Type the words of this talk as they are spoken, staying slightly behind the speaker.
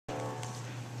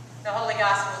The Holy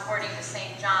Gospel according to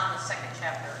St. John, the 2nd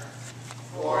chapter.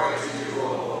 Glory to you, O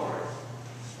Lord.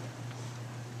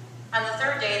 On the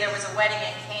third day there was a wedding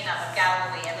in Cana of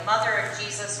Galilee, and the mother of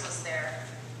Jesus was there.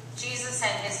 Jesus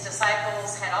and his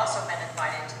disciples had also been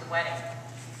invited to the wedding.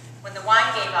 When the wine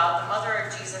gave out, the mother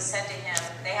of Jesus said to him,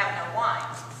 "They have no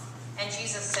wine." And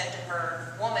Jesus said to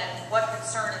her, "Woman, what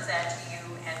concern is that to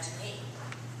you and to me?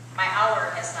 My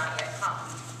hour has not yet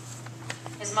come."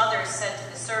 His mother said to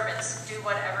the servants, "Do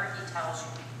whatever he tells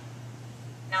you."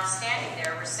 Now standing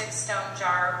there were 6 stone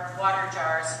water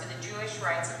jars for the Jewish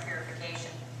rites of purification,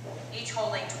 each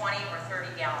holding 20 or 30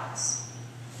 gallons.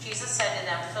 Jesus said to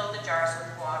them, "Fill the jars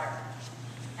with water."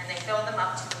 And they filled them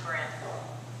up to the brim.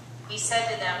 He said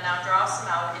to them, "Now draw some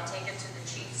out and take it to the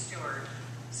chief steward."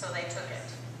 So they took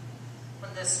it.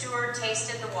 When the steward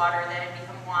tasted the water that had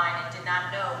become wine and did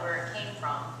not know where it came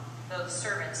from, though the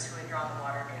servants who had drawn the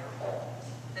water knew,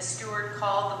 the steward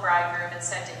called the bridegroom and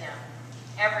said to him,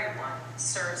 "Everyone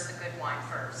serves the good wine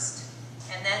first,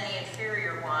 and then the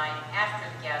inferior wine after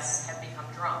the guests have become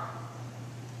drunk.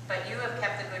 But you have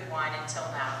kept the good wine until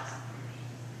now."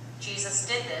 Jesus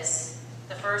did this,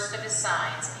 the first of his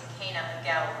signs in Cana of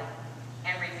Galilee,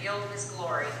 and revealed his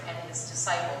glory, and his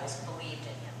disciples believed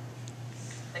in him.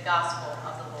 The Gospel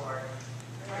of the Lord.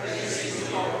 Praise to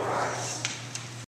you, O Christ.